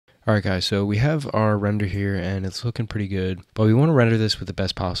Alright guys, so we have our render here and it's looking pretty good, but we want to render this with the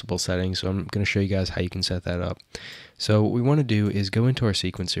best possible settings, so I'm going to show you guys how you can set that up. So what we want to do is go into our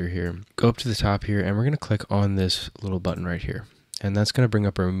sequencer here, go up to the top here, and we're going to click on this little button right here. And that's going to bring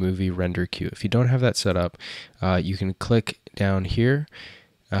up our movie render queue. If you don't have that set up, you can click down here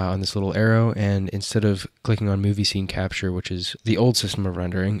on this little arrow, and instead of clicking on movie scene capture, which is the old system of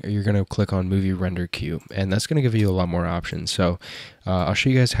rendering, you're going to click on movie render queue, and that's going to give you a lot more options. So I'll show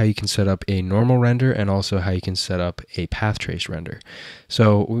you guys how you can set up a normal render and also how you can set up a path trace render.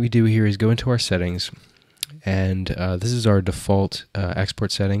 So what we do here is go into our settings, and this is our default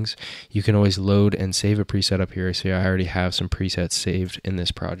export settings. You can always load and save a preset up here. So I already have some presets saved in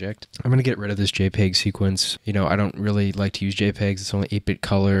this project. I'm going to get rid of this JPEG sequence. You know, I don't really like to use JPEGs. It's only 8-bit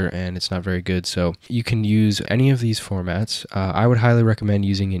color and it's not very good. So you can use any of these formats. I would highly recommend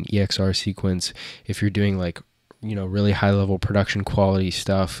using an EXR sequence if you're doing like really high level production quality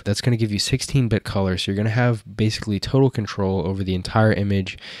stuff. That's going to give you 16-bit color, so you're going to have basically total control over the entire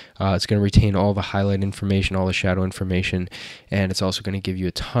image. It's going to retain all the highlight information, all the shadow information, and it's also going to give you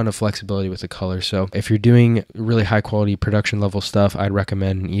a ton of flexibility with the color. So if you're doing really high quality production level stuff, I'd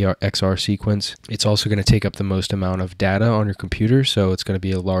recommend an XR sequence. It's also going to take up the most amount of data on your computer, so it's going to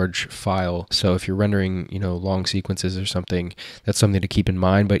be a large file. So if you're rendering long sequences or something, that's something to keep in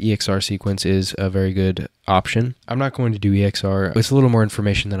mind. But EXR sequence is a very good option. I'm not going to do EXR. It's a little more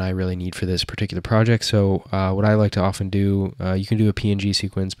information than I really need for this particular project. So what I like to often do, you can do a PNG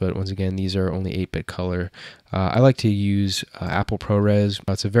sequence, but once again, these are only 8-bit color. I like to use Apple ProRes.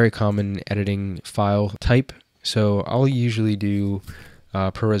 It's a very common editing file type. So I'll usually do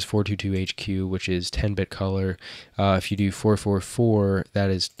ProRes 422HQ, which is 10-bit color. If you do 444, that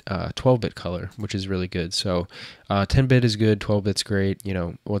is 12-bit color, which is really good. So 10-bit is good, 12-bit's great.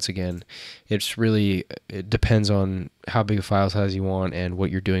 Once again, it depends on how big a file size you want and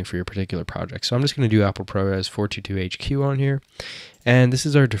what you're doing for your particular project. So I'm just going to do Apple ProRes 422HQ on here. And this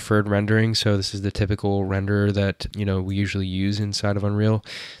is our deferred rendering. So this is the typical renderer that we usually use inside of Unreal.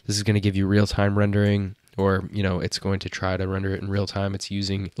 This is going to give you real-time rendering, or it's going to try to render it in real time. It's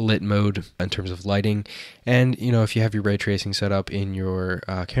using lit mode in terms of lighting. And if you have your ray tracing set up in your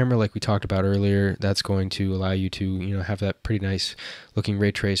camera like we talked about earlier, that's going to allow you to have that pretty nice looking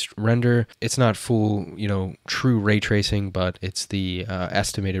ray traced render. It's not full true ray tracing, but it's the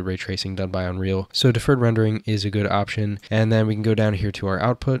estimated ray tracing done by Unreal. So deferred rendering is a good option. And then we can go down here to our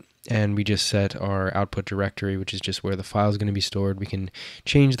output, and we just set our output directory, which is just where the file is going to be stored. We can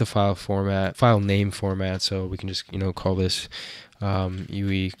change the file name format, so we can just call this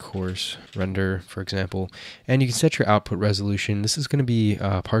UE course render, for example. And you can set your output resolution. This is going to be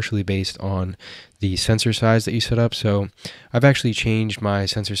partially based on the sensor size that you set up. So I've actually changed my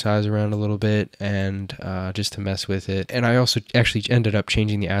sensor size around a little bit, and just to mess with it. And I also actually ended up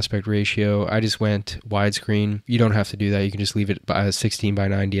changing the aspect ratio. I just went widescreen. You don't have to do that. You can just leave it by a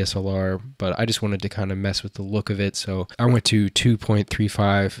 16:9 DSLR, but I just wanted to kind of mess with the look of it. So I went to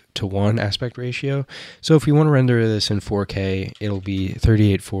 2.35:1 aspect ratio. So if we want to render this in 4K, it'll be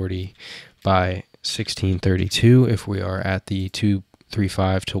 3840 by 1632 if we are at the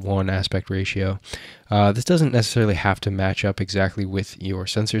 2.35:1 aspect ratio. This doesn't necessarily have to match up exactly with your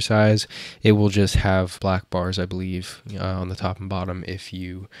sensor size. It will just have black bars, I believe, on the top and bottom if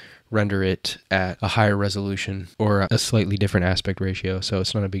you render it at a higher resolution or a slightly different aspect ratio, so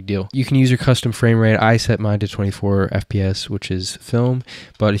it's not a big deal. You can use your custom frame rate. I set mine to 24 FPS, which is film,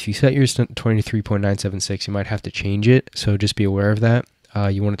 but if you set yours to 23.976, you might have to change it, so just be aware of that.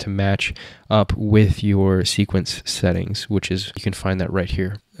 You want it to match up with your sequence settings, which is, you can find that right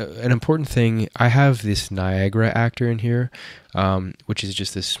here. An important thing, I have this Niagara actor in here, which is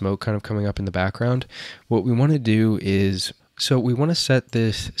just this smoke kind of coming up in the background. What we want to do is, so we want to set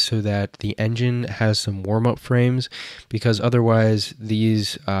this so that the engine has some warm-up frames, because otherwise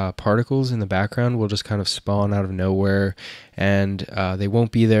these particles in the background will just kind of spawn out of nowhere, and they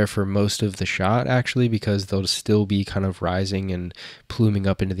won't be there for most of the shot actually, because they'll still be kind of rising and pluming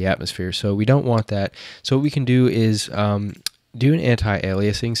up into the atmosphere. So we don't want that. So what we can do is do an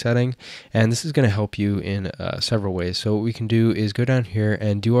anti-aliasing setting, and this is going to help you in several ways. So what we can do is go down here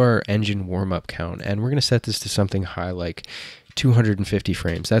and do our engine warm-up count, and we're going to set this to something high, like 250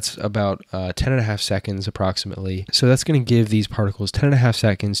 frames. That's about 10.5 seconds approximately. So that's going to give these particles 10.5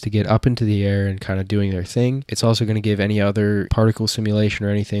 seconds to get up into the air and kind of doing their thing. It's also going to give any other particle simulation or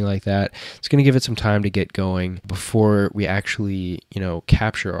anything like that, it's going to give it some time to get going before we actually,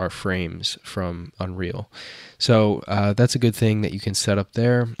 capture our frames from Unreal. So that's a good thing that you can set up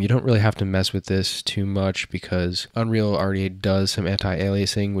there. You don't really have to mess with this too much because Unreal already does some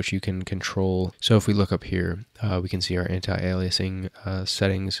anti-aliasing, which you can control. So if we look up here, We can see our anti-aliasing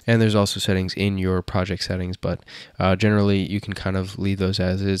settings, and there's also settings in your project settings, but generally you can kind of leave those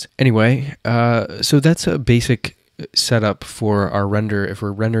as is. Anyway, so that's a basic setup for our render if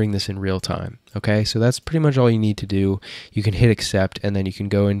we're rendering this in real time. Okay, so that's pretty much all you need to do. You can hit accept, and then you can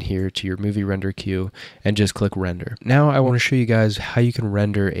go in here to your movie render queue and just click render. Now I want to show you guys how you can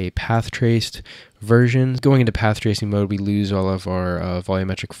render a path traced version. Going into path tracing mode, we lose all of our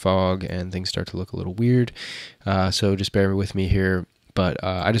volumetric fog and things start to look a little weird. So just bear with me here. But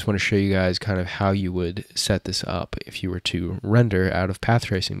I just want to show you guys kind of how you would set this up if you were to render out of path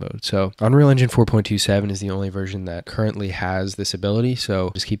tracing mode. So Unreal Engine 4.27 is the only version that currently has this ability,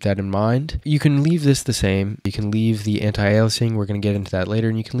 so just keep that in mind. You can leave this the same. You can leave the anti-aliasing, we're going to get into that later,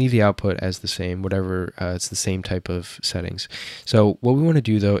 and you can leave the output as the same, whatever, it's the same type of settings. So what we want to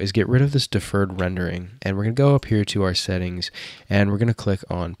do though is get rid of this deferred rendering, and we're going to go up here to our settings, and we're going to click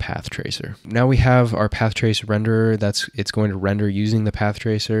on Path Tracer. Now we have our Path Tracer renderer. It's going to render using the path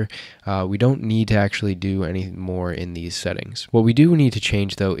tracer. We don't need to actually do any more in these settings. What we do need to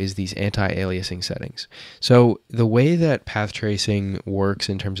change though is these anti-aliasing settings. So the way that path tracing works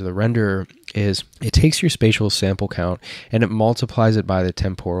in terms of the renderer is it takes your spatial sample count and it multiplies it by the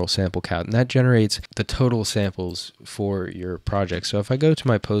temporal sample count, and that generates the total samples for your project. So if I go to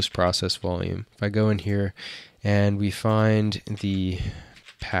my post-process volume, if I go in here and we find the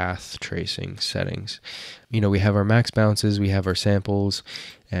path tracing settings, we have our max bounces, we have our samples,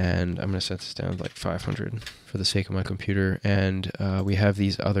 and I'm going to set this down to like 500 for the sake of my computer, and we have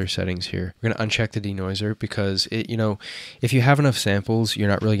these other settings here. We're going to uncheck the denoiser because if you have enough samples, you're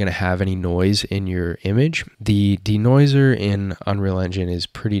not really going to have any noise in your image. The denoiser in Unreal Engine is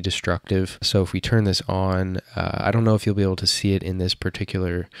pretty destructive, so if we turn this on, I don't know if you'll be able to see it in this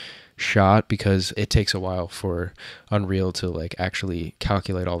particular shot because it takes a while for Unreal to like actually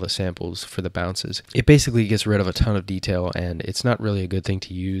calculate all the samples for the bounces. It basically gets rid of a ton of detail, and it's not really a good thing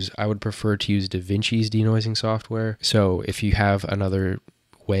to use. I would prefer to use DaVinci's denoising software. So if you have another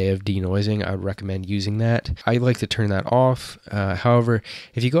way of denoising, I would recommend using that. I like to turn that off. However,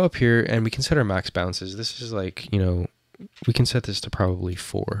 if you go up here and we can set our max bounces, this is like, we can set this to probably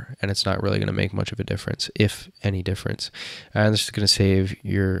 4, and it's not really going to make much of a difference, if any difference. And this is going to save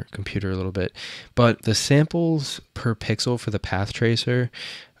your computer a little bit. But the samples per pixel for the path tracer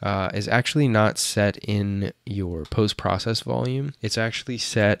is actually not set in your post-process volume. It's actually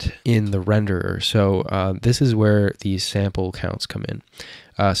set in the renderer. So this is where these sample counts come in.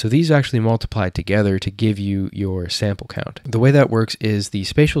 So these actually multiply together to give you your sample count. The way that works is the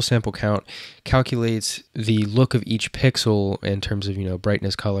spatial sample count calculates the look of each pixel in terms of,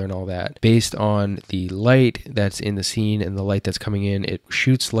 brightness, color, and all that based on the light that's in the scene and the light that's coming in. It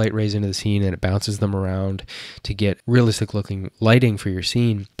shoots light rays into the scene and it bounces them around to get realistic looking lighting for your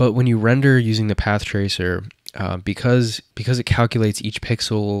scene. But when you render using the path tracer, because it calculates each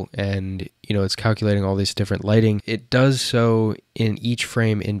pixel and it's calculating all this different lighting, it does so in each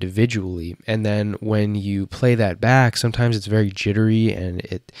frame individually, and then when you play that back, sometimes it's very jittery and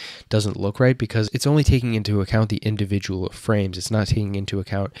it doesn't look right because it's only taking into account the individual frames. It's not taking into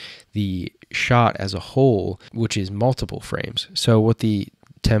account the shot as a whole, which is multiple frames. So what the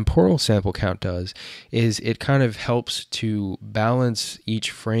temporal sample count does is it kind of helps to balance each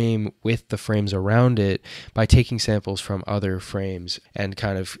frame with the frames around it by taking samples from other frames and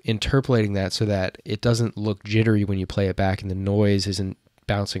kind of interpolating that so that it doesn't look jittery when you play it back and the noise isn't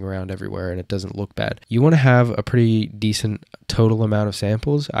bouncing around everywhere and it doesn't look bad. You want to have a pretty decent total amount of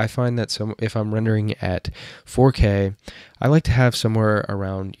samples. I find that if I'm rendering at 4K, I like to have somewhere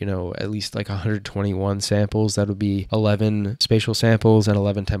around, at least like 121 samples. That would be 11 spatial samples and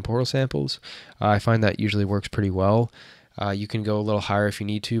 11 temporal samples. I find that usually works pretty well. You can go a little higher if you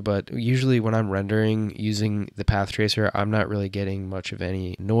need to, but usually when I'm rendering using the path tracer, I'm not really getting much of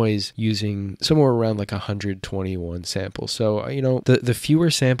any noise using somewhere around like 121 samples. So, the fewer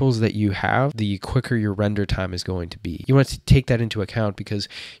samples that you have, the quicker your render time is going to be. You want to take that into account because,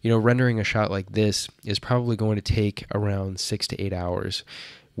 rendering a shot like this is probably going to take around 6 to 8 hours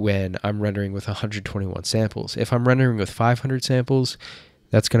when I'm rendering with 121 samples. If I'm rendering with 500 samples,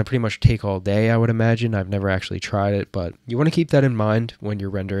 that's going to pretty much take all day, I would imagine. I've never actually tried it, but you want to keep that in mind when you're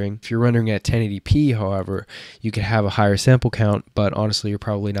rendering. If you're rendering at 1080p, however, you could have a higher sample count, but honestly, you're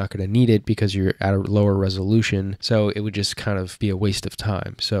probably not going to need it because you're at a lower resolution, so it would just kind of be a waste of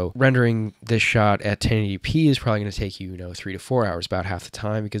time. So rendering this shot at 1080p is probably going to take you, 3 to 4 hours, about half the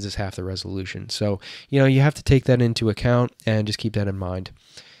time because it's half the resolution. So, you have to take that into account and just keep that in mind.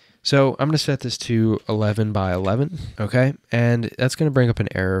 So I'm going to set this to 11 by 11, okay? And that's going to bring up an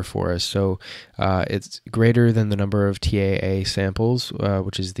error for us. So it's greater than the number of TAA samples,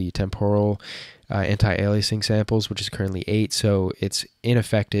 which is the temporal anti-aliasing samples, which is currently 8, so it's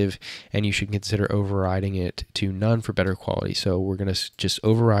ineffective, and you should consider overriding it to none for better quality. So we're going to just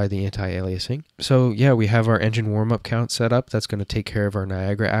override the anti-aliasing. So yeah, we have our engine warm-up count set up. That's going to take care of our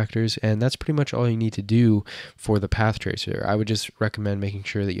Niagara actors, and that's pretty much all you need to do for the path tracer. I would just recommend making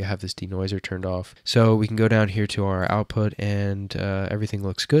sure that you have this denoiser turned off. So we can go down here to our output, and everything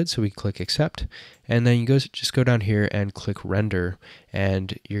looks good, so we click accept, and then you just go down here and click render,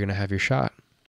 and you're going to have your shot.